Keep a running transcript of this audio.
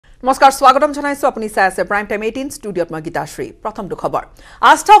নমস্কাৰ স্বাগতম জনাইছো আপুনি চাই আছে প্ৰাইম টাইম 18 ষ্টুডিঅত মই গীতাশ্ৰী প্ৰথমটো খবৰ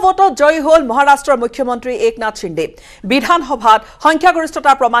আস্থা ভোটত জয়ী হল মহাৰাষ্ট্ৰৰ মুখ্যমন্ত্ৰী একনাথ শিন্দে বিধানসভাত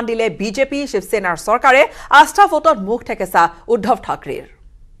সংখ্যাগৰিষ্ঠতাৰ প্ৰমাণ দিলে বিজেপি শিৱসেনাৰ চৰকাৰে আস্থা ভোটত মুখ ঠেকেছা উদ্ধৱ ঠাকৰেৰ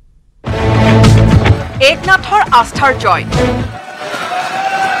একনাথৰ আস্থাৰ জয়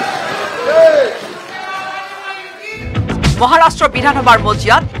মহাৰাষ্ট্ৰ বিধানসভাৰ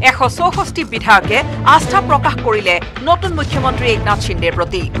মজিয়াত 164 বিধায়কে আস্থা প্ৰকাশ কৰিলে নতুন মুখ্যমন্ত্ৰী একনাথ শিন্দেৰ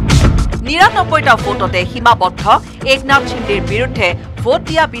প্ৰতি 99টা ভোটতে সীমাবদ্ধ একনাথ শিন্দেৰ বিৰুদ্ধে ভোট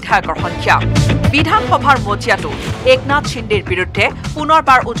দিয়া বিধায়কৰ সংখ্যা বিধানসভাৰ মজিয়াটো একনাথ শিন্দেৰ বিৰুদ্ধে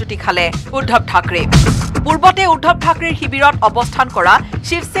পুনৰবাৰ উজুটি খালে উদ্ধৱ ঠাকৰে পূৰ্বতে উদ্ধৱ ঠাকৰেৰ শিবিৰত অৱস্থান কৰা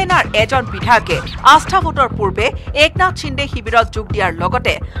শিৱসেনাৰ এজন বিধায়কে আস্থা ভোটৰ পূৰ্বে একনাথ শিন্দে শিবিৰত যোগ দিয়াৰ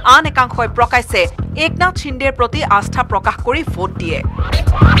লগতে আন একাংশই প্ৰকাশে একনাথ শিন্দেৰ প্ৰতি আস্থা প্ৰকাশ কৰি ভোট দিয়ে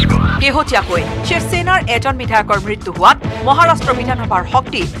কেহতীয়াকৈ শিৱসেনাৰ এজন বিধায়কৰ মৃত্যু হোৱাত মহাৰাষ্ট্ৰ বিধানসভাৰ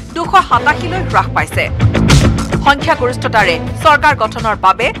শক্তি 287 লৈ হ্ৰাস পাইছে সংখ্যাগৰিষ্ঠতাৰে চৰকাৰ গঠনৰ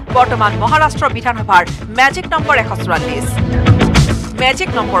বাবে বৰ্তমান মহাৰাষ্ট্ৰ বিধানসভাৰ মেজিক নম্বৰ 144 মেজিক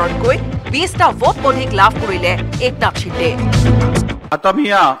নম্বৰতকৈ 20টা ভোট অধিক লাভ কৰিলে एकनाथ शिंदे आता मी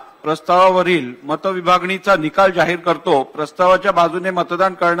या प्रस्तावावरील मतविभागणीचा निकाल जाहीर करतो प्रस्तावाच्या बाजूने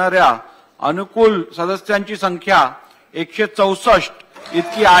मतदान करणाऱ्या अनुकूल सदस्यांची संख्या 164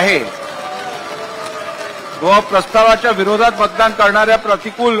 इतकी आहे व प्रस्तावाच्या विरोधात मतदान करणाऱ्या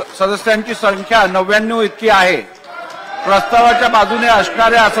प्रतिकूल सदस्यांची संख्या 99 इतकी आहे प्रस्तावाच्या बाजूने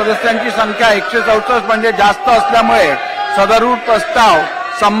असणाऱ्या सदस्यांची संख्या 164 म्हणजे जास्त असल्यामुळे सदरूढ प्रस्ताव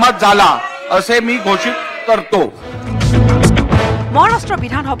सम्मत झाला असे मी घोषित करतो মহাৰাষ্ট্ৰ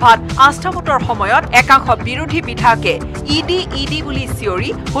বিধানসভাত আস্থা ভোটৰ সময়ত একাংশ বিৰোধী বিধায়কে ইডি বুলি চিঞৰি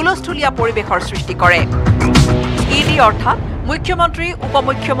হুলস্থুলীয়া পৰিৱেশৰ সৃষ্টি কৰে ইডি অৰ্থাৎ মুখ্যমন্ত্ৰী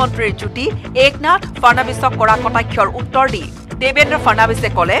উপমুখ্যমন্ত্ৰীৰ জুটি একনাথ ফাৰ্নাবিছক কৰা কটাক্ষৰ উত্তৰ দি দেৱেন্দ্ৰ ফাৰ্নাবিছে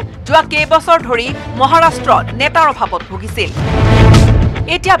কলে যোৱা কেইবছৰ ধৰি মহাৰাষ্ট্ৰত নেতাৰ অভাৱত ভুগিছিল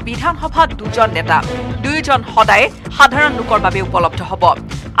এতিয়া বিধানসভাত দুজন নেতা দুইজন সদায় সাধাৰণ লোকৰ বাবে উপলব্ধ হ'ব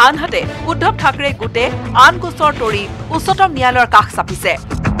আনহাতে উদ্ধৱ ঠাকৰে গোটে আন গোচৰ তৰি উচ্চতম ন্যায়ালয়ৰ কাষ চাপিছে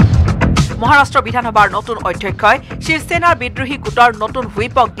মহাৰাষ্ট্ৰ বিধানসভাৰ নতুন অধ্যক্ষই শিৱসেনাৰ বিদ্ৰোহী গোটৰ নতুন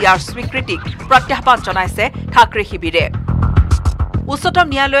হুইপক দিয়াৰ স্বীকৃতিক প্ৰত্যাহ্বান জনাইছে ঠাকৰে শিবিৰে উচ্চতম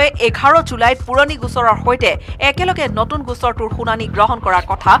ন্যায়ালয়ে 11 জুলাইত পুৰণি গোচৰৰ সৈতে একেলগে নতুন গোচৰটোৰ শুনানি গ্ৰহণ কৰাৰ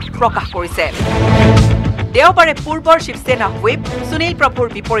কথা প্ৰকাশ কৰিছে দেওবাৰে পূৰ্বৰ শিৱসেনা হুইপ সুনীল প্ৰভুৰ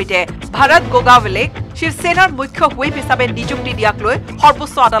বিপৰীতে ভাৰত গোগাৱলেক শিৱসেনাৰ মুখ্য হুইপ হিচাপে নিযুক্তি দিয়াক লৈ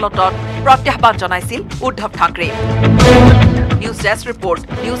সৰ্বোচ্চ আদালতত প্ৰত্যাহ্বান জনাইছিল Uddhav Thackeray news desk report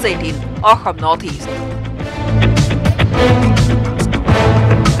news 18 Assam north east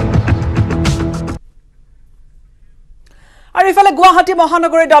আৰু ইফালে গুৱাহাটী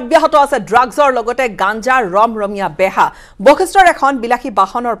মহানগৰীত অব্যাহত আছে ড্ৰাগছৰ লগতে গাঞ্জা ৰমৰমীয়া বেহা বশিষ্ঠৰ এখন বিলাসী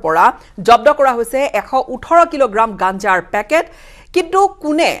বাহনৰ পৰা জব্দ কৰা হৈছে 118 কিলোগ্ৰাম গাঞ্জাৰ পেকেট কিন্তু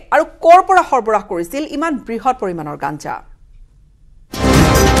কোনে আৰু কৰ পৰা সৰবৰাহ কৰিছিল ইমান বৃহৎ পৰিমাণৰ গাঞ্জা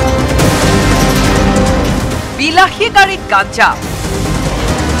বিলাসী গাড়ীত গাঞ্জা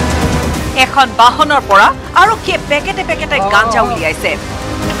এখন বাহনৰ পৰা আৰু কি পেকেটে পেকেটে গাঞ্জা উলিয়াইছে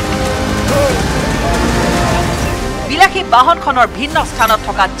বিলাসী বাহনখনৰ ভিন্ন স্থানত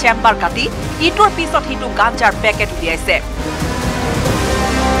থকা চেম্বাৰ কাটি ইটোৰ পিছত সিটো গাঞ্জাৰ পেকেট উলিয়াইছে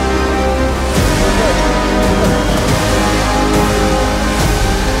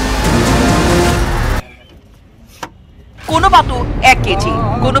কোনোবাটো 1 কেজি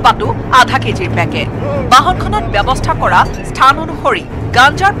কোনোবাটো আধা কেজিৰ পেকেট বাহনখনত ব্যৱস্থা কৰা স্থান অনুসৰি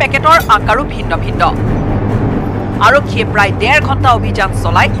গাঞ্জাৰ পেকেটৰ আকাৰো ভিন্ন ভিন্ন আৰক্ষীয়ে প্ৰায় 1.5 ঘণ্টা অভিযান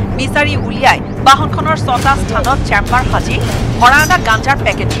চলাই বিচাৰি উলিয়াই বাহনখনৰ 6টা স্থানত চেম্বাৰ সাজি ভৰানা গাঞ্জাৰ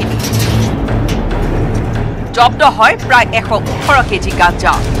পেকেটখিনি জব্দ হয় প্ৰায় 118 কেজি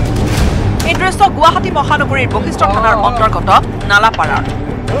গাঞ্জা এই দৃশ্য গুৱাহাটী মহানগৰীৰ বশিষ্ঠ থানাৰ অন্তৰ্গত নালাপাৰাৰ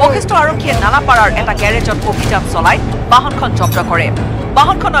বশিষ্ঠ আৰক্ষীয়ে নালাপাৰাৰ এটা গ্যাৰেজত অভিযান চলাই বাহনখন জব্দ কৰে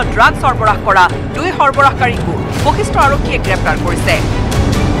বাহনখনৰ ড্ৰাগ সৰবৰাহ কৰা 2 সৰবৰাহকাৰীকো বশিষ্ঠ আৰক্ষীয়ে গ্ৰেপ্তাৰ কৰিছে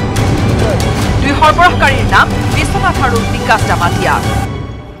 2 সৰবৰাহকাৰীৰ নাম বিশ্বনাথ আৰু বিকাশ জামাতিয়া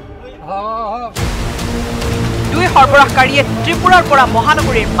 2 সৰবৰাহকাৰীয়ে ত্ৰিপুৰাৰ পৰা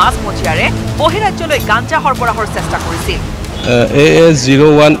মহানগৰীৰ মাছমজিয়াৰে বহিৰাজ্যলৈ গাঞ্জা সৰবৰাহৰ চেষ্টা কৰিছিল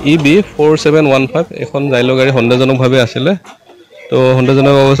AS01EB 4715 এখন জাইলো গাড়ী সন্দেহজনকভাৱে আছিলে তো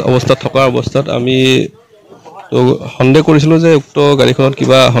সন্দেহজনক অৱস্থাত থকা অৱস্থাত আমি তো সন্দেহ কৰিছিলো যে উক্ত গাড়ীখনত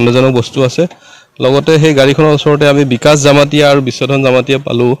কিবা সন্দেহজনক বস্তু আছে লগতে সেই গাড়ীখনৰ ওচৰতে আমি বিকাশ জামাতিয়া আৰু বিশ্বধন জামাতিয়া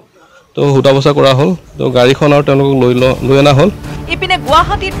পালো তো হুটাবসা কৰা হল তো গাড়ীখন আৰু তেওঁলোকক লৈ অনা হল ইপিনে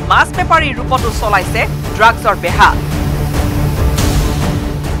গুৱাহাটীত মাছ বেপাৰী ৰূপতো চলাইছে ড্ৰাগছৰ বেহা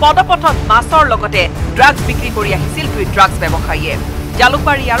পদপথত মাছৰ লগতে ড্ৰাগছ বিক্ৰী কৰি আহিছিল 2 ড্ৰাগছ ব্যৱসায়ীয়ে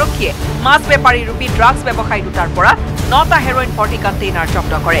জালুকবাৰী আৰক্ষীয়ে মাছ বেপাৰী ৰূপী ড্ৰাগছ ব্যৱসায়ী দুটাৰ পৰা 9টা হেৰইন ভৰ্তি কণ্টেইনাৰ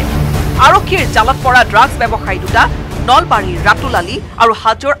জব্দ কৰে আৰক্ষীৰ জালত পৰা ড্ৰাগছ ব্যৱসায়ী দুটা নলবাৰীৰ ৰাতুল আলী আৰু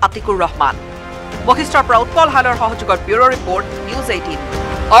হাজোৰ আতিকুৰ ৰহমান বশিষ্ঠৰ পৰা উৎপল হালৰ সহযোগত bureau report news 18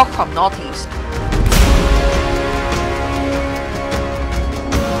 Assam north east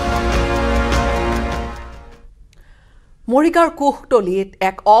মৰিগাঁৱৰ কোহতলিত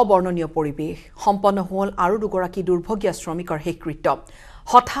এক অবৰ্ণনীয় পৰিৱেশ সম্পন্ন হ'ল আৰু দুগৰাকী দুৰ্ভগীয়া শ্ৰমিকৰ শেষকৃত্য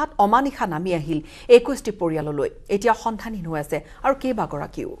হঠাৎ অমানিশা নামি আহিল 21টি পৰিয়াললৈ এতিয়া সন্ধানহীন হৈ আছে আৰু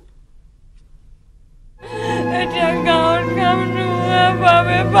কেইবাগৰাকীও এতিয়া গাঁৱত কাম নোহোৱা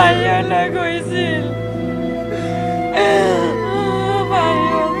বাবে বাহিৰলৈ গৈছিল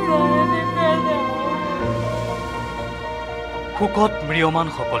শোকত ম্ৰিয়মান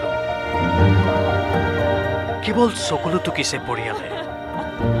সকলো কেৱল চকুলো টুকিছে পৰিয়ালে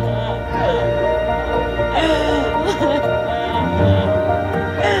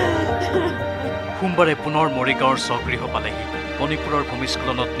সোমবাৰে পুনৰ মৰিগাঁৱৰ স্বগৃহ পালেহি মণিপুৰৰ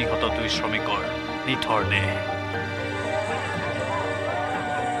ভূমিস্খলনত নিহত 2 শ্ৰমিকৰ নিথৰ দেহ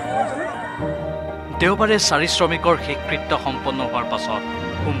দেওবাৰে 4 শ্ৰমিকৰ শেষকৃত্য সম্পন্ন হোৱাৰ পাছত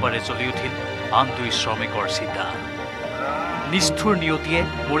সোমবাৰে জ্বলি উঠিল আন 2 শ্ৰমিকৰ চিতা নিষ্ঠুৰ নিয়তিয়ে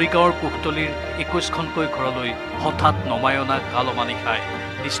মৰিগাঁৱৰ কোহতলিৰ 21খনকৈ ঘৰলৈ হঠাৎ নমায়না কালমানিশাই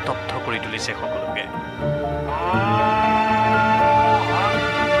নিস্তব্ধ কৰি তুলিছে সকলোকে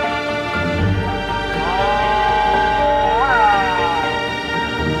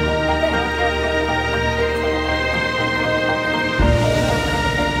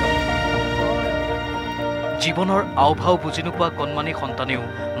জীৱনৰ আওভাও বুজি নোপোৱা কণমানি সন্তানেও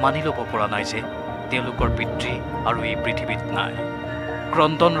মানি ল'ব পৰা নাই যে তেওঁলোকৰ পিতৃ আৰু এই পৃথিৱীত নাই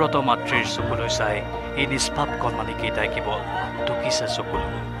ক্ৰন্দনৰত মাতৃৰ চকুলৈ চাই এই নিষ্পাপ কণমানিকেইটাই কেৱল টুকিছে চকুলো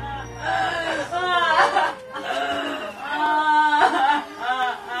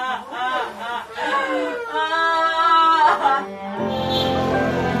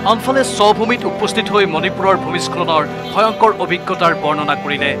আনফালে স্বভূমিত উপস্থিত হৈ মণিপুৰৰ ভূমিস্খলনৰ ভয়ংকৰ অভিজ্ঞতাৰ বৰ্ণনা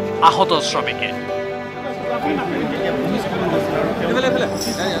কৰিলে আহত শ্ৰমিকে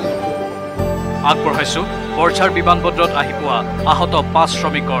আগবঢ়াইছো বৰঝাৰ বিমানবন্দৰত আহি পোৱা আহত 5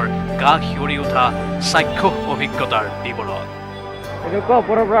 শ্ৰমিকৰ গা শিয়ৰি উঠা চাক্ষুষ অভিজ্ঞতাৰ বিৱৰণ এনেকুৱা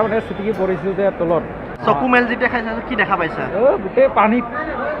ওপৰৰ পৰা মানে চিটিকি পৰিছিল যে তলত চকু মেল যেতিয়া খাইছা কি দেখা পাইছা গোটেই পানীত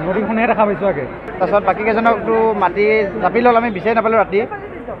নদীখনে দেখা পাইছোঁ আগে তাৰপিছত বাকী কেইজনকতো মাতি জাপি ল'ল আমি বিচাৰি নাপালোঁ ৰাতি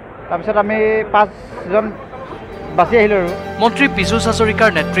তাৰপিছত আমি 5জন বাছি আহিলোঁ আৰু মন্ত্ৰী পীযুষ হাজৰিকাৰ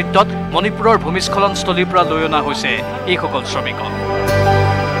নেতৃত্বত মণিপুৰৰ ভূমিস্খলনস্থলীৰ পৰা লৈ অনা হৈছে এইসকল শ্ৰমিকক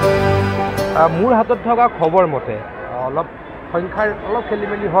মোৰ হাতত থকা খবৰ মতে অলপ সংখ্যাৰ অলপ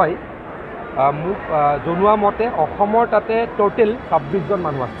খেলিমেলি হয় মোক জনোৱা মতে অসমৰ তাতে টোটেল 26জন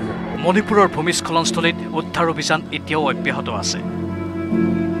মানুহ আছিল মণিপুৰৰ ভূমিস্খলনস্থলীত উদ্ধাৰ অভিযান এতিয়াও অব্যাহত আছে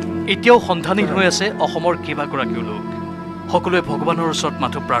এতিয়াও সন্ধানহীন হৈ আছে অসমৰ কেইবাগৰাকীও লোক সকলোৱে ভগৱানৰ ওচৰত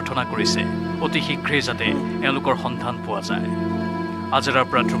মাথো প্ৰাৰ্থনা কৰিছে অতি শীঘ্ৰেই যাতে এওঁলোকৰ সন্ধান পোৱা যায় আজৰাৰ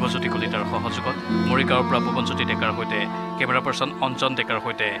পৰা ধ্ৰুৱজ্যোতি কলিতাৰ সহযোগত মৰিগাঁৱৰ পৰা পৱনজ্যোতি ডেকাৰ সৈতে কেমেৰা পাৰ্চন অঞ্জন ডেকাৰ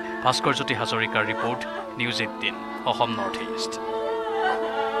সৈতে ভাস্কৰজ্যোতি হাজৰিকাৰ report news 18 Assam north east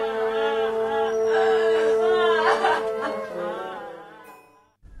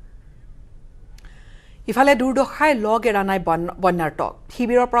ইফালে দুৰ্দশাই লগ এৰা নাই বন্যাৰ্তক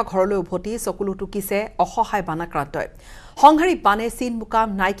শিবিৰৰ পৰা ঘৰলৈ উভতি চকুলো টুকিছে অসহায় বানাক্ৰান্তই সংহাৰী বানে চিন মুকাম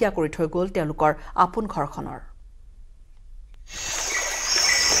নাইকিয়া কৰি থৈ গ'ল তেওঁলোকৰ আপোন ঘৰখনৰ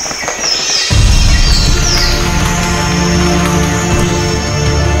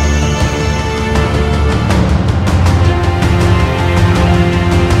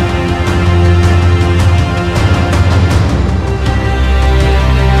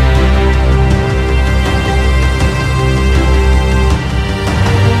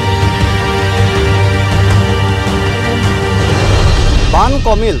বান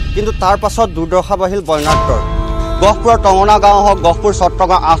কমিল কিন্তু তাৰ পাছত দুৰ্দশা বাঢ়িল বন্যাৰ্তৰ গহপুৰৰ টঙনা গাঁও হওক গহপুৰ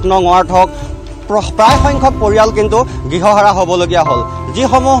চট্টগাঁও 8 নং ৱাৰ্ড হওক প্ৰায় সংখ্যক পৰিয়াল কিন্তু গৃহহাৰা হ'বলগীয়া হ'ল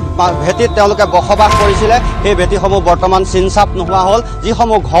যিসমূহ ভেটিত তেওঁলোকে বসবাস কৰিছিলে সেই ভেটিসমূহ বৰ্তমান চিনচাপ নোহোৱা হ'ল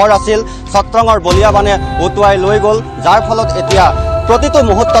যিসমূহ ঘৰ আছিল চট্টঙৰ বলিয়াবানে উটুৱাই লৈ গ'ল যাৰ ফলত এতিয়া প্ৰতিটো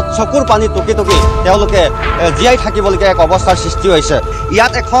মুহূৰ্তত চকুৰ পানী টুকি টুকি তেওঁলোকে জীয়াই থাকিবলগীয়া এক অৱস্থাৰ সৃষ্টি হৈছে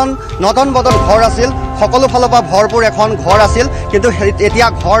ইয়াত এখন নদন বদন ঘৰ আছিল সকলো ফালৰ পৰা ভৰপূৰ এখন ঘৰ আছিল কিন্তু এতিয়া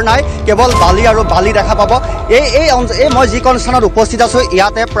ঘৰ নাই কেৱল বালি আৰু বালি দেখা পাব এই মই যিখন স্থানত উপস্থিত আছোঁ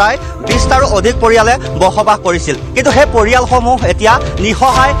ইয়াতে প্ৰায় 20টাৰো অধিক পৰিয়ালে বসবাস কৰিছিল কিন্তু সেই পৰিয়ালসমূহ এতিয়া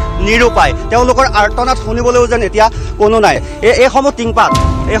নিসহায় নিৰুপায় তেওঁলোকৰ আৰ্তনাদ শুনিবলৈও যেন এতিয়া কোনো নাই এইসমূহ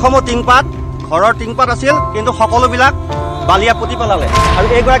টিংপাত ঘৰৰ টিংপাত আছিল কিন্তু সকলোবিলাক বালিয়া পুতি পেলালে আৰু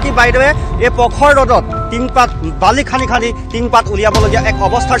এইগৰাকী বাইদেৱে এই পখৰ ৰ'দত টিংপাত বালি খানি খানি টিংপাত উলিয়াবলগীয়া এক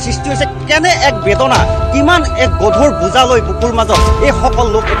অৱস্থাৰ সৃষ্টি হৈছে কেনে এক বেদনা কিমান এক গধুৰ বোজা লৈ বুকুৰ মাজত এই সকল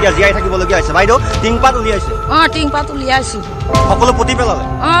লোক এতিয়া জীয়াই থাকিবলগীয়া হৈছে বাইদেউ টিংপাত উলিয়াইছে টিংপাত উলিয়াইছো সকলো পুতি পেলালে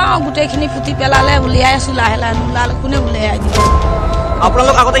গোটেইখিনি পুতি পেলালে উলিয়াই আছো লাহে লাহে নোলালে কোনে উলিয়াই দিব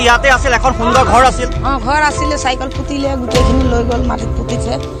আপোনালোক আগতে ইয়াতে আছিল এখন সুন্দৰ ঘৰ আছিল ঘৰ আছিলে চাইকেল পুতিলে গোটেইখিনি লৈ গ'ল মাটিত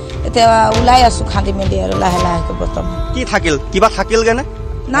পুতিছে এতিয়া ওলাই আছো খান্দি মেলি আৰু লাহে লাহেকৈ বৰ্তমান কি থাকিল কিবা থাকিলগেনে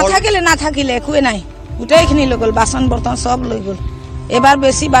নাথাকিলে একোৱে নাই গোটেইখিনি লৈ গ'ল বাচন বৰ্তন চব লৈ গ'ল এবাৰ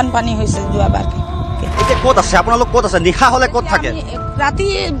বেছি বানপানী হৈছে যোৱাবাৰ এতিয়া ক'ত আছে আপোনালোক ক'ত আছে নিশা হ'লে ক'ত থাকে ৰাতি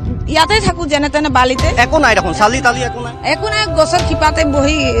ইয়াতে থাকো যেনে তেনে বালিতে একো নাই দেখোন চালি তালি একো নাই গছৰ শিপাতে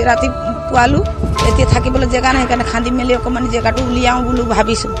বহি ৰাতি পুৱালো এতিয়া থাকিবলৈ জেগা নাই সেইকাৰণে খান্দি মেলি অকণমান জেগাটো উলিয়াওঁ বুলি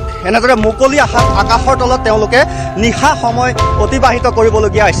ভাবিছোঁ এনেদৰে মুকলি আকাশৰ তলত তেওঁলোকে নিশা সময় অতিবাহিত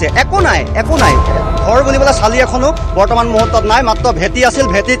কৰিবলগীয়া হৈছে একো নাই ঘৰ বুলিবলৈ চালি এখনো বৰ্তমান মুহূৰ্তত নাই মাত্ৰ ভেটি আছিল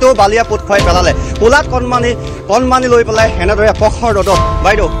ভেটিটো বালিয়া পোত খুৱাই পেলালে কোলাত কণমানি লৈ পেলাই এনেদৰে পখৰ ৰ'দত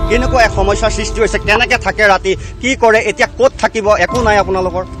বাইদেউ কেনেকুৱা এক সমস্যাৰ সৃষ্টি হৈছে কেনেকৈ থাকে ৰাতি কি কৰে এতিয়া ক'ত থাকিব একো নাই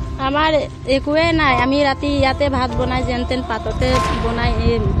আপোনালোকৰ আমাৰ একোৱে নাই আমি ৰাতি ইয়াতে ভাত বনাই যেন তেন পাততে বনাই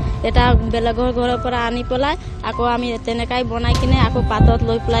এটা বেলেগৰ ঘৰৰ পৰা আনি পেলাই আকৌ আমি তেনেকাই বনাই কিনে আকৌ পাতত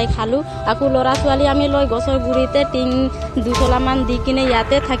লৈ পেলাই খালোঁ আকৌ ল'ৰা ছোৱালী আমি লৈ গছৰ গুৰিতে টিং দুচলামান দি কিনে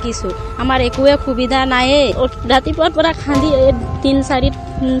ইয়াতে থাকিছোঁ আমাৰ একোৱে সুবিধা নাইয়ে ৰাতিপুৱাৰ পৰা খান্দি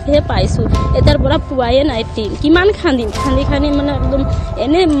 3-4হে পাইছোঁ এটাৰ পৰা পোৱাই নাই টিং কিমান খান্দি মানে একদম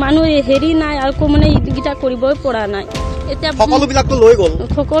এনে মানুহ হেৰি নাই আকৌ মানে এইকেইটা কৰিবই পৰা নাই এতিয়া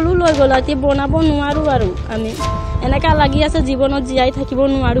সকলো লৈ গ'ল এতিয়া বনাব নোৱাৰো আৰু আমি এনেকা লাগি আছে জীৱনত জীয়াই থাকিব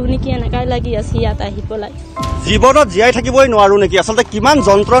নোৱাৰো নেকি এনেকাই লাগি আছে ইয়াত আহি পেলাই জীৱনত জীয়াই থাকিবই নোৱাৰো নেকি আচলতে কিমান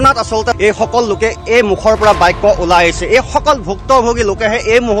যন্ত্ৰণাত আচলতে এই সকল লোকে এই মুখৰ পৰা বাক্য ওলাই আহিছে এই সকল ভুক্তভোগী লোকেহে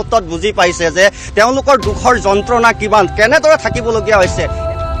এই মুহূৰ্তত বুজি পাইছে যে তেওঁলোকৰ দুখৰ যন্ত্ৰণা কিমান কেনেদৰে থাকিবলগীয়া হৈছে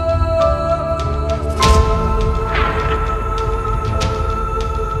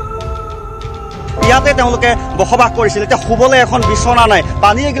ইয়াতে তেওঁলোকে বসবাস কৰিছিল এতিয়া শুবলৈ এখন বিচনা নাই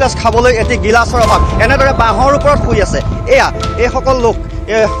পানী এগিলাচ খাবলৈ এটি গিলাচৰ অভাৱ এনেদৰে বাঁহৰ ওপৰত শুই আছে এই সকল লোক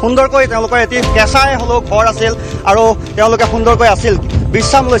সুন্দৰকৈ তেওঁলোকৰ এটি কেঁচাই হ'লেও ঘৰ আছিল আৰু তেওঁলোকে সুন্দৰকৈ আছিল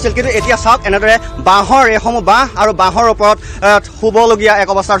বিশ্ৰাম লৈছিল কিন্তু এতিয়া চাওক এনেদৰে বাঁহৰ এইসমূহ বাঁহ আৰু বাঁহৰ ওপৰত শুবলগীয়া এক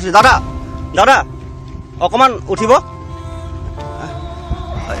অৱস্থা হৈছে দাদা অকণমান উঠিব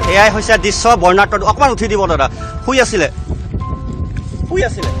এয়াই হৈছে দৃশ্য বৰ্ণাঢ্য অকণমান উঠি দিব দাদা শুই আছিলে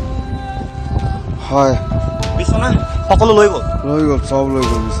হয় বিছনা সকলো লৈ গ'ল চব লৈ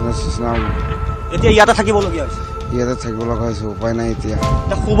গ'ল বিছনা এতিয়া ইয়াতে থাকিবলগীয়া হৈছে উপায় নাই এতিয়া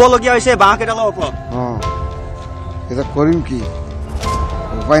শুবলগীয়া হৈছে বাঁহ কেইডালৰ ওপৰত এতিয়া কৰিম কি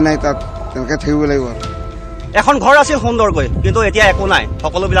উপায় নাই তাত তেনেকৈ থাকিব লাগিব এখন ঘৰ আছিল সুন্দৰকৈ কিন্তু এতিয়া একো নাই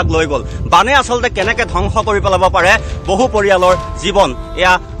সকলোবিলাক লৈ গ'ল বানে আচলতে কেনেকৈ ধ্বংস কৰি পেলাব পাৰে বহু পৰিয়ালৰ জীৱন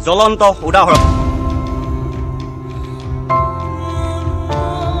এয়া জ্বলন্ত উদাহৰণ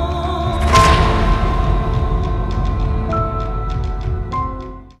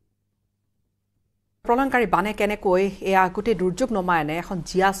প্ৰলয়ংকাৰী বানে কেনেকৈ এয়া গোটেই দুৰ্যোগ নমাই আনে এখন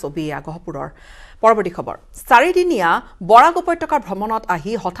জিয়া ছবি গহপুৰৰ পৰৱৰ্তী খবৰ 4দিনীয়া বৰাক উপত্যকাৰ ভ্ৰমণত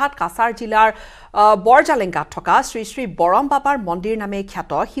আহি হঠাৎ কাছাৰ জিলাৰ বৰজালেংগাত থকা শ্ৰী শ্ৰী বৰম বাবাৰ মন্দিৰ নামে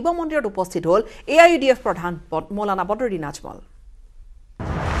খ্যাত শিৱ মন্দিৰত উপস্থিত হ'ল AIUDF প্ৰধান মৌলানা বদৰুদ্দিন আজমল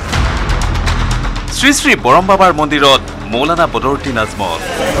শ্ৰী শ্ৰী বৰম বাবাৰ মন্দিৰত মৌলানা বদৰুদ্দিন আজমল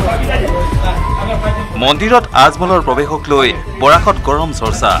মন্দিৰত আজমলৰ প্ৰৱেশক লৈ বৰাকত গৰম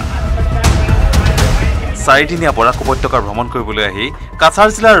চৰ্চা 4দিনীয়া বৰাক উপত্যকাৰ ভ্ৰমণ কৰিবলৈ আহি কাছাৰ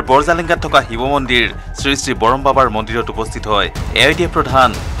জিলাৰ বৰজালেংগাত থকা শিৱ মন্দিৰ শ্ৰী শ্ৰী বৰম বাবাৰ মন্দিৰত উপস্থিত হয় AIUDF প্ৰধান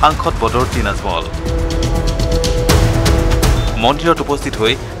সাংসদ বদৰুদ্দিন আজমল মন্দিৰত উপস্থিত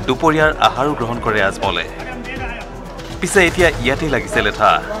হৈ দুপৰীয়াৰ আহাৰো গ্ৰহণ কৰে আজমলে পিছে এতিয়া ইয়াতেই লাগিছে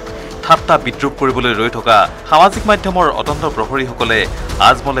লেঠা ঠাট্টা বিদ্ৰূপ কৰিবলৈ ৰৈ থকা সামাজিক মাধ্যমৰ অতন্ত্ৰ প্ৰহৰীসকলে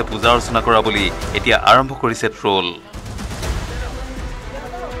আজমলে পূজা অৰ্চনা কৰা বুলি এতিয়া আৰম্ভ কৰিছে ট্ৰল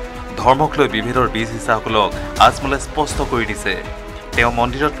ধৰ্মক লৈ বিভেদৰ বীজ সিঁচাসকলক আজমলে স্পষ্ট কৰি দিছে তেওঁ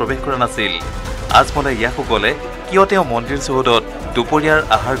মন্দিৰত প্ৰৱেশ কৰা নাছিল আজমলে ইয়াকো ক'লে কিয় তেওঁ মন্দিৰ চৌহদত দুপৰীয়াৰ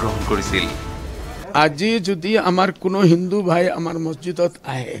আহাৰ গ্ৰহণ কৰিছিল আজি যদি আমাৰ কোনো হিন্দু ভাই আমাৰ মছজিদত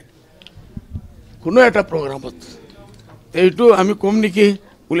আহে কোনো এটা প্ৰগ্ৰামত এইটো আমি কম নেকি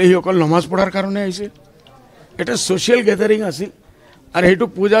বোলে সিসকল নমাজ পঢ়াৰ কাৰণে আহিছে এটা ছ'চিয়েল গেদাৰিং আছিল আৰু সেইটো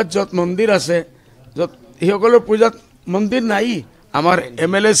পূজাত য'ত মন্দিৰ আছে য'ত সিসকলৰ পূজাত মন্দিৰ নাই আমাৰ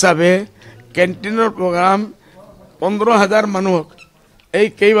MLA সাহেবে কেণ্টিনৰ প্ৰগ্ৰাম 15,000 মানুহক এই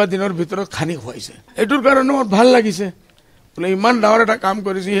কেইবাদিনৰ ভিতৰত খানি খুৱাইছে এইটোৰ কাৰণে মোৰ ভাল লাগিছে বোলে ইমান ডাঙৰ এটা কাম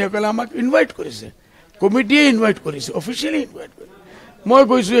কৰিছে সিসকলে আমাক ইনভাইট কৰিছে কমিটিয়ে ইনভাইট কৰিছে অফিচিয়েলি ইনভাইট কৰিছে মই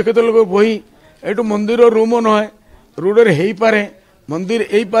গৈছোঁ এখেতৰ লগত বহি এইটো মন্দিৰৰ ৰুমো নহয় ৰোডৰ হেই পাৰে মন্দিৰ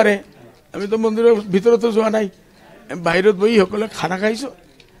এই পাৰে আমিতো মন্দিৰৰ ভিতৰতো যোৱা নাই বাহিৰত বহি সকলে খানা খাইছো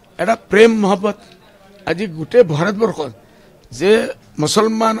এটা প্ৰেম মহব্বত আজি গোটেই ভাৰতবৰ্ষত যে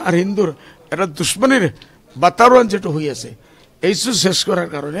মুছলমান আৰু হিন্দুৰ এটা দুশ্মনীৰ বাতাবৰণ যেটো হৈ আছে এইটো শেষ কৰাৰ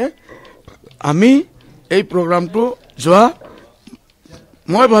কাৰণে আমি এই প্ৰগ্ৰামটো যোৱা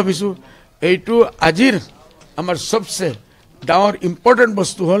মই ভাবিছো এইটো আজিৰ আমাৰ সবচে ডাঙৰ ইম্পৰ্টেণ্ট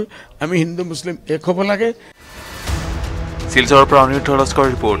বস্তু হ'ল আমি হিন্দু মুছলিম এক হ'ব লাগে শিলচৰৰ পৰা Aniruddha Laskar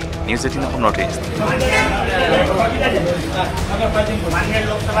report news 18 Assam north east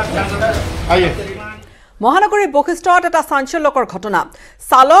মহানগৰীৰ বশিষ্ঠত এটা চাঞ্চল্যকৰ ঘটনা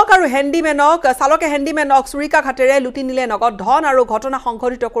চালকে হেণ্ডিমেনক চুৰিকাঘাটেৰে লুটি নিলে নগদ ধন আৰু ঘটনা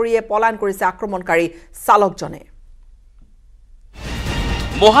সংঘটিত কৰিয়ে পলায়ন কৰিছে আক্ৰমণকাৰী চালকজনে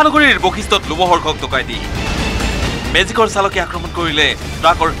মহানগৰীৰ বশিষ্ঠত লোমহৰ্ষক ডকাইতি মেজিকৰ চালকে আক্ৰমণ কৰিলে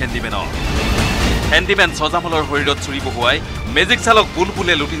ট্ৰাকৰ হেণ্ডিমেন সজামলৰ শৰীৰত চুৰি বহুৱাই মেজিক চালক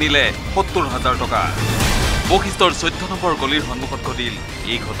বুলবুলে লুটি নিলে ৭০,০০০ টকা বশিষ্ঠৰ ১৪ নম্বৰ গলিৰ সন্মুখত ঘটিল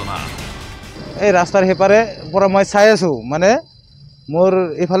এই ঘটনা এই ৰাস্তাৰ হেপাৰে পৰা মই চাই আছো মানে মোৰ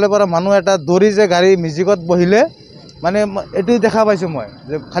ইফালে পৰা মানুহ এটা দৌৰি যে গাড়ী মিউজিকত বহিলে মানে এটো দেখা পাইছো মই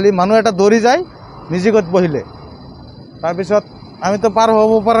যে খালি মানুহ এটা দৌৰি যায় মিউজিকত বহিলে তাৰপিছত আমি তো পাৰ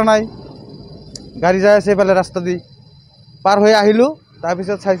হ'ব পৰা নাই গাড়ী যায় আছে ইফালে ৰাস্তা দি পাৰ হৈ আহিলো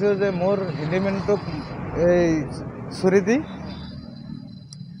তাৰপিছত চাইছো যে মোৰ হেণ্ডিমেনটো এই চুৰি দি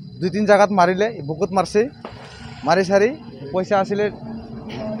 ২-৩ জাগাত মাৰিলে বুকুত মাৰছে মাৰি সাৰি পইচা আছিলে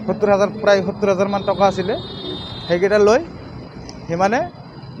 ৭০,০০০ প্ৰায় ৭০,০০০ মান টকা আছিলে সেইকেইটা লৈ হিমানে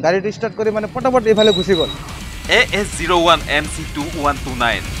গাড়ীটো ষ্টাৰ্ট কৰি মানে পটাপট ইফালে গুচি গ'ল AS01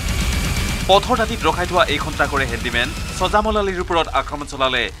 MC2129 পথৰ দাঁতিত ৰখাই থোৱা এইখন ট্ৰাকৰে হেণ্ডিমেন সজামল আলীৰ ওপৰত আক্ৰমণ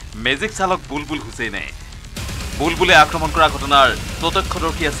চলালে মেজিক চালক বুলবুল হুছেইনে বুলবুলে আক্ৰমণ কৰা ঘটনাৰ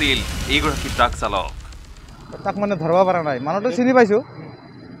প্ৰত্যক্ষদৰ্শী আছিল এইগৰাকী ট্ৰাক চালক তাক মানে ধৰব পৰা নাই মানুহটো চিনি পাইছো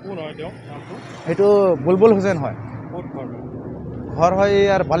কোন হয় তেওঁ সেইটো বুলবুল হুছেইন হয় ঘৰ হয়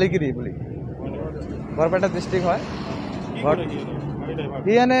আৰ বালিগিৰি বুলি বৰপেটা ডিস্ট্ৰিক্ট হয়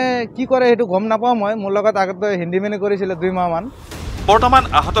এনে কি কৰে সেইটো গম নাপাওঁ মই মোৰ লগত আগতে হেণ্ডিমেনে কৰিছিলে 2 মাহ মান বৰ্তমান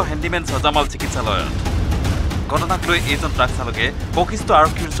আহত হেণ্ডিমেন সজামল চিকিৎসালয়ত ঘটনাক লৈ এইজন ট্ৰাক চালকে বশিষ্ঠ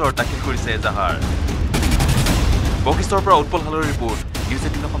আৰক্ষীৰ ওচৰত দাখিল কৰিছে এজাহাৰ বশিষ্ঠৰ পৰা উৎপল হালৰ report news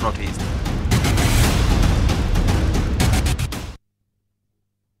 18 Assam north east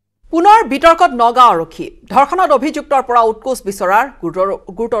পুনৰ বিতৰ্কত নগাঁও আৰক্ষী ধৰ্ষণত অভিযুক্তৰ পৰা উৎকোচ বিচৰাৰ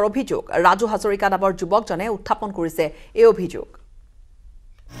গুৰুতৰ অভিযোগ ৰাজু হাজৰিকা নামৰ যুৱকজনে উত্থাপন কৰিছে এই অভিযোগ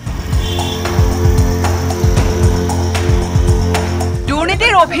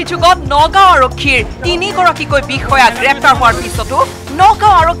দুৰ্নীতিৰ অভিযোগত নগাঁও আৰক্ষীৰ 3গৰাকীকৈ বিষয়া গ্ৰেপ্তাৰ হোৱাৰ পিছতো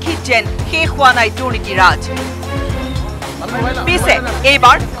নগাঁও আৰক্ষীত যেন শেষ হোৱা নাই দুৰ্নীতিৰাজ পিছে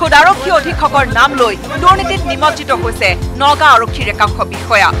এইবাৰ খুদ আৰক্ষী অধীক্ষকৰ নাম লৈ দুৰ্নীতিত নিমজ্জিত হৈছে নগাঁও আৰক্ষীৰ একাংশ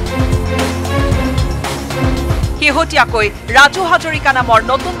বিষয়া শেহতীয়াকৈ ৰাজু হাজৰিকা নামৰ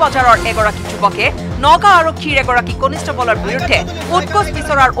নতুন বজাৰৰ এগৰাকী যুৱকে নগাঁও আৰক্ষীৰ এগৰাকী কনিষ্টেবলৰ বিৰুদ্ধে উৎকোচ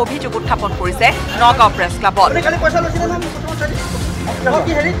বিচৰাৰ অভিযোগ উত্থাপন কৰিছে নগাঁও প্ৰেছ ক্লাবত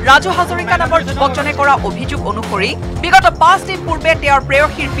ৰাজু হাজৰিকা নামৰ যুৱকজনে কৰা অভিযোগ অনুসৰি বিগত 5 দিন পূৰ্বে তেওঁৰ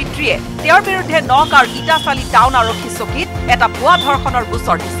প্ৰেয়সীৰ পিতৃয়ে তেওঁৰ বিৰুদ্ধে নগাঁৱৰ ইটাচালি টাউন আৰক্ষী চকীত এটা ভুৱা ধৰ্ষণৰ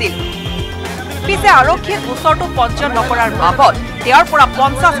গোচৰ দিছিল পিছে আৰক্ষীয়ে গোচৰটো পঞ্জীয়ন নকৰাৰ বাবদ তেওঁৰ পৰা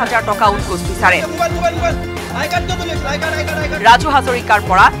 50,000 টকা উৎকোচ বিচাৰে ৰাজু হাজৰিকাৰ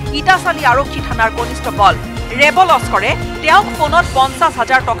পৰা ইটাচালি আৰক্ষী থানাৰ কনিষ্টেবল ৰেবল লস্কৰে তেওঁক ফোনত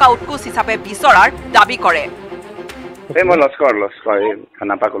 50,000 টকা উৎকোচ হিচাপে বিচৰাৰ দাবী কৰে মই লস্কৰ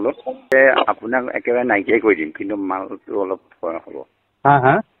থানা পৰা ক'লো আপোনাক একেবাৰে নাইকিয়াই কৰি দিম কিন্তু মালটো অলপ হ'ব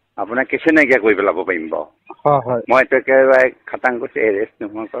আপোনাক কেছে নাইকিয়া কৰি পেলাব পাৰিম বাৰু মই এইটো একেবাৰে খাটাং কৈছে এৰেষ্ট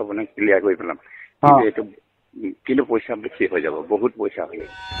নোহোৱাকৈ আপোনাক ক্লিয়াৰ কৰি পেলাম কিন্তু পইচা বেছি হৈ যাব বহুত পইচা হৈ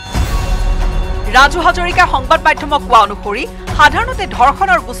যাব ৰাজু হাজৰিকাৰ সংবাদ মাধ্যমক কোৱা অনুসৰি সাধাৰণতে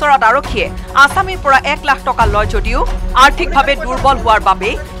ধৰ্ষণৰ গোচৰত আৰক্ষীয়ে আছামীৰ পৰা 1 লাখ টকা লয় যদিও আৰ্থিকভাৱে দুৰ্বল হোৱাৰ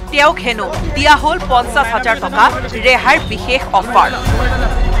বাবে তেওঁক হেনো দিয়া হ'ল 50,000 টকা ৰেহাইৰ বিশেষ অফাৰ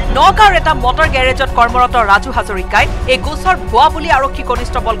নগাঁৱৰ এটা মটৰ গেৰেজত কৰ্মৰত ৰাজু হাজৰিকাই এই গোচৰ ভুৱা বুলি আৰক্ষী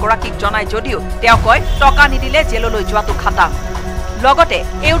কনিষ্টেবল গৰাকীক জনাই যদিও তেওঁ কয় টকা নিদিলে জেললৈ যোৱাটো খাটাং লগতে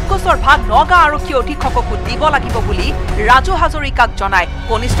এই উৎকোচৰ ভাগ নগাঁও আৰক্ষী অধীক্ষককো দিব লাগিব বুলি ৰাজু হাজৰিকাক জনাই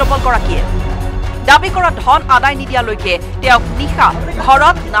কনিষ্টেবল গৰাকীয়ে দাবী কৰা ধন আদায় নিদিয়ালৈকে তেওঁক নিশা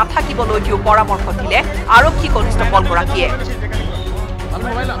ঘৰত নাথাকিবলৈও পৰামৰ্শ দিলে আৰক্ষী কনিষ্টেবল গৰাকীয়ে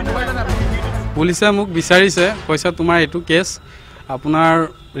পুলিচে মোক বিচাৰিছে কৈছে তোমাৰ এইটো কেছ আপোনাৰ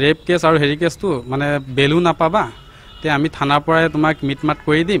ৰেপ কেছ আৰু হেৰি কেছটো মানে বেলু নাপাবা তে আমি থানাৰ পৰাই তোমাক মিটমাট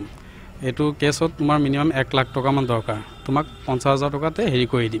কৰি দিম এইটো কেছত তোমাৰ মিনিমাম 1 লাখ টকা মান দৰকাৰ তোমাক 50,000 টকাতে হেৰি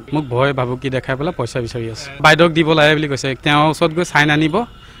কৰি দিম মোক ভয় ভাবুকি দেখাই পেলাই পইচা বিচাৰি আছে বাইদেউক দিব লাগে বুলি কৈছে তেওঁৰ ওচৰত গৈ চাইন আনিব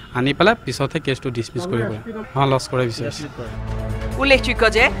আনি পেলাই পিছতহে কেছটো ডিছমিছ কৰিব লছ কৰা বিচাৰিছে উল্লেখযোগ্য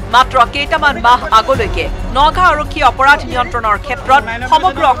যে মাত্ৰ কেইটামান মাহ আগলৈকে নগাঁও আৰক্ষী অপৰাধ নিয়ন্ত্ৰণৰ ক্ষেত্ৰত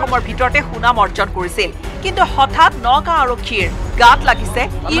সমগ্ৰ অসমৰ ভিতৰতে সুনাম অৰ্জন কৰিছিল কিন্তু হঠাৎ নগাঁও আৰক্ষীৰ গাত লাগিছে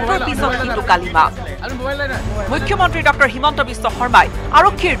ইটোৰ পিছত সিটো কালিমা মুখ্যমন্ত্ৰী ডক্টৰ হিমন্ত বিশ্ব শৰ্মাই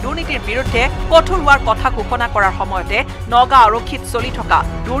আৰক্ষীৰ দুৰ্নীতিৰ বিৰুদ্ধে কঠোৰ হোৱাৰ কথা ঘোষণা কৰাৰ সময়তে নগাঁও আৰক্ষীত চলি থকা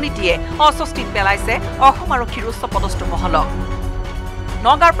দুৰ্নীতিয়ে অস্বস্তিত পেলাইছে অসম আৰক্ষীৰ উচ্চপদস্থ মহলক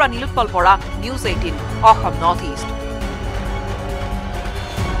নগাঁৱৰ পৰা Nilotpal Bora news 18 Assam north east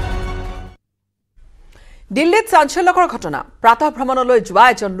দিল্লীত চাঞ্চল্যকৰ ঘটনা প্ৰাতঃ ভ্ৰমণলৈ যোৱা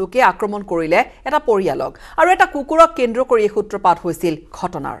এজন লোকে আক্ৰমণ কৰিলে এটা পৰিয়ালক আৰু এটা কুকুৰক কেন্দ্ৰ কৰি সূত্ৰপাত হৈছিল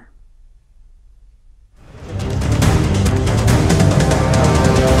ঘটনাৰ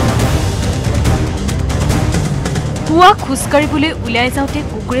পুৱা খোজকাঢ়িবলৈ উলাই যাওঁতে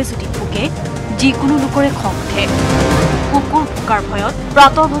কুকুৰে যদি ফুকে যিকোনো লোকৰে খং উঠে কুকুৰ ফুকাৰ ভয়ত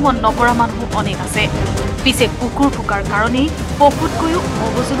প্ৰাতঃ ভ্ৰমণ নকৰা মানুহ অনেক আছে পিছে কুকুৰ ফুকাৰ কাৰণেই বহুতকৈও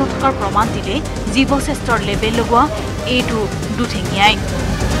মগজু নথকাৰ প্ৰমাণ দিলে জীৱশ্ৰেষ্ঠৰ লেবেল লগোৱা এইটো দুঠেঙীয়াই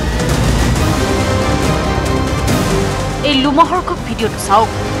এই লোমহৰ্ষক ভিডিঅ'টো চাওক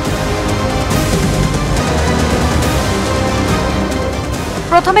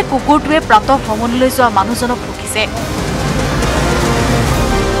প্ৰথমে কুকুৰটোৱে প্ৰাতঃ ভ্ৰমণলৈ যোৱা মানুহজনক ফুকিছে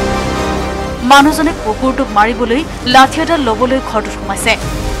মানুহজনে কুকুৰটোক মাৰিবলৈ লাঠি এডাল ল'বলৈ ঘৰটোত সোমাইছে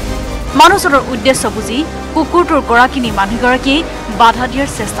মানুহজনৰ উদ্দেশ্য বুজি কুকুৰটোৰ গৰাকিনী মানুহগৰাকীয়ে বাধা দিয়াৰ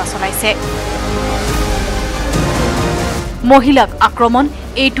চেষ্টা চলাইছে মহিলাক আক্ৰমণ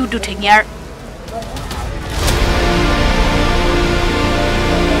এইটো দুঠেঙীয়াৰ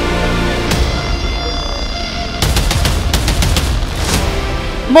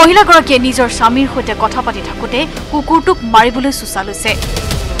মহিলাগৰাকীয়ে নিজৰ স্বামীৰ সৈতে কথা পাতি থাকোঁতে কুকুৰটোক মাৰিবলৈ চোচা লৈছে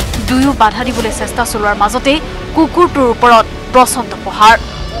দুয়ো বাধা দিবলৈ চেষ্টা চলোৱাৰ মাজতে কুকুৰটোৰ ওপৰত প্ৰচণ্ড প্ৰহাৰ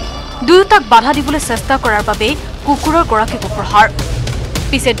দুয়োটাক বাধা দিবলৈ চেষ্টা কৰাৰ বাবে কুকুৰৰ গৰাকীকো প্ৰহাৰ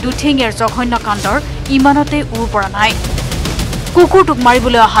পিছে দুঠেঙীয়াৰ জঘন্য কাণ্ডৰ ইমানতে উৰ পৰা নাই কুকুৰটোক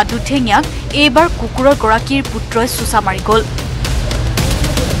মাৰিবলৈ অহা দুঠেঙীয়াক এইবাৰ কুকুৰৰ গৰাকীৰ পুত্ৰই চোচা মাৰি গ'ল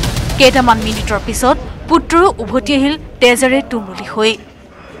কেইটামান মিনিটৰ পিছত পুত্ৰও উভতি আহিল তেজেৰে তুমুলি হৈ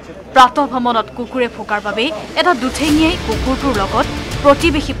প্ৰাতঃ ভ্ৰমণত কুকুৰে ফুকাৰ বাবে এটা দুঠেঙীয়াই কুকুৰটোৰ লগত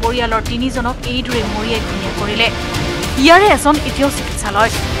প্ৰতিবেশী পৰিয়ালৰ তিনিজনক এইদৰে মৰিয়াই ঘূণীয়া কৰিলে ইয়াৰে এজন এতিয়াও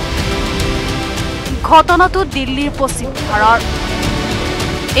চিকিৎসালয় ঘটনাটো দিল্লীৰ পশ্চিম বিহাৰৰ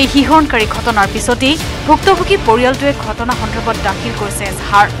এই হিহৰণকাৰী ঘটনাৰ পিছতেই ভুক্তভোগী পৰিয়ালটোৱে ঘটনা সন্দৰ্ভত দাখিল কৰিছে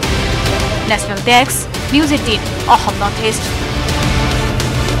এজাহাৰ national desk news 18 Assam north east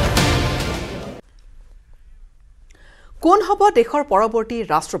কোন হ'ব দেশৰ পৰৱৰ্তী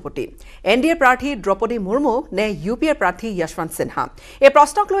ৰাষ্ট্ৰপতি এনডিএ প্ৰাৰ্থী দ্ৰৌপদী মুৰ্মু নে ইউপিএৰ প্ৰাৰ্থী যশৱন্ত সিনহা এই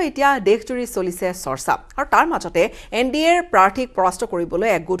প্ৰশ্নক লৈ এতিয়া দেশজুৰি চলিছে চৰ্চা আৰু তাৰ মাজতে এনডিএৰ প্ৰাৰ্থীক পৰাস্ত কৰিবলৈ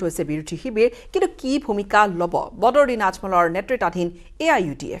একগোট হৈছে বিৰোধী শিবিৰ কিন্তু কি ভূমিকা ল'ব বদৰুদ্দিন আজমলৰ নেতৃত্বাধীন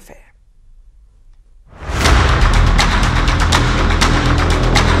এআইইউডিএফে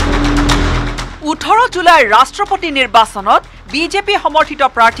 18 জুলাইৰ ৰাষ্ট্ৰপতি নিৰ্বাচনত বিজেপি সমৰ্থিত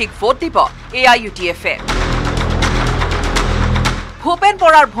প্ৰাৰ্থীক ভোট দিব এআইইউডিএফে ভূপেন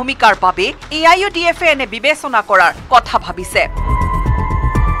বৰাৰ ভূমিকাৰ বাবে এআইইউডিএফে এনে বিবেচনা কৰাৰ কথা ভাবিছে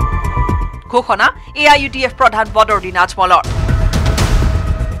ঘোষণা এআইইউডিএফ প্ৰধান বদৰুদ্দিন আজমলৰ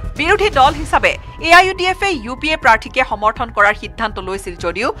বিৰোধী দল হিচাপে এআইইউডিএফে ইউপিএ প্ৰাৰ্থীকে সমৰ্থন কৰাৰ সিদ্ধান্ত লৈছিল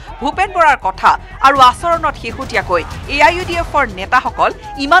যদিও ভূপেন বৰাৰ কথা আৰু আচৰণত শেহতীয়াকৈ এআইইউডিএফৰ নেতাসকল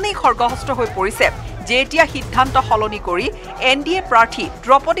ইমানেই খৰ্গহস্ত হৈ পৰিছে যে এতিয়া সিদ্ধান্ত সলনি কৰি এনডিএ প্ৰাৰ্থী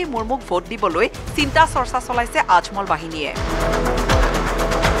দ্ৰৌপদী মুৰ্মুক ভোট দিবলৈ চিন্তা চৰ্চা চলাইছে আজমল বাহিনীয়ে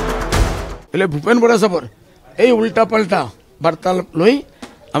એટલે ભૂપેન বৰা સાહેবৰ এই উল্টা পাল্টা বাৰ্তালাপ লৈ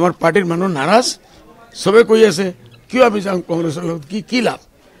আমাৰ পাৰ্টিৰ মানুহ নাৰাজ সবে কৈ আছে কিয় আমি যাওঁ কংগ্ৰেছৰ লগত কি লাভ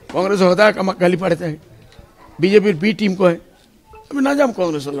কংগ্ৰেছ সদায় আমাক গালি পাৰে থাকে বিজেপিৰ বি টিম কয় আমি নাযাম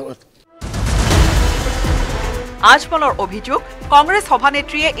কংগ্ৰেছৰ লগত আজমলৰ অভিযোগ কংগ্ৰেছ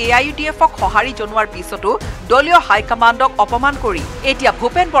সভানেত্ৰীয়ে এআইইউডিএফক সঁহাৰি জনোৱাৰ পিছতো দলীয় হাইকমাণ্ডক অপমান কৰি এতিয়া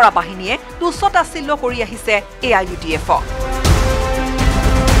ভূপেন বৰা বাহিনীয়ে তুচ্ছতাচ্ছিল্য কৰি আহিছে এআইইউডিএফক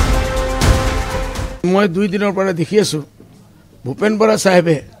মই 2 দিনৰ পৰা দেখি আছো ভূপেন বৰা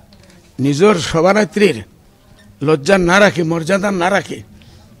সাহেবে নিজৰ সভানেত্ৰীৰ লজ্জা নাৰাখি মৰ্যাদা নাৰাখি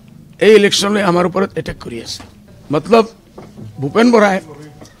এই ইলেকশ্যনলৈ আমাৰ ওপৰত এটেক কৰি আছে মতলব ভূপেন বৰাই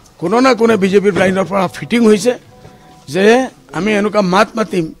কোনো না কোনো বিজেপিৰ লাইনৰ পৰা ফিটিং হৈছে যে আমি এনেকুৱা মাত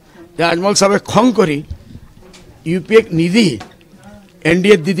মাতিম যে আজমল সাহেবে খং কৰি ইউপিএক নিদি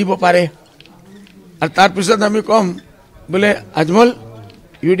এনডিএ দি দিব পাৰে আৰু তাৰ পিছত আমি কম বোলে আজমল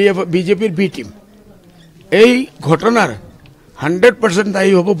ইউডিএফ বিজেপিৰ বি টিম এই ঘটনাৰ 100%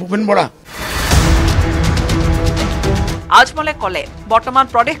 দায়ী হ'ব ভূপেন বৰা আজমলে কলে বৰ্তমান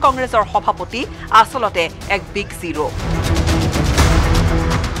প্ৰদেশ কংগ্ৰেছৰ সভাপতি আচলতে এক বিগ জিৰো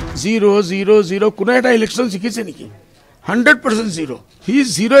 0 কোনো এটা ইলেকশ্যন জিকিছে নেকি 100% জিৰো হি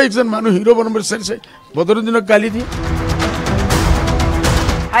জিৰো একজন মানুহ হিৰো বনাব বিচাৰিছে বদৰুদ্দিনক গালি দিয়ে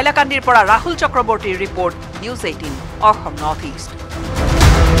হাইলাকান্দিৰ পৰা ৰাহুল চক্ৰৱৰ্তীৰ report news 18 Assam north east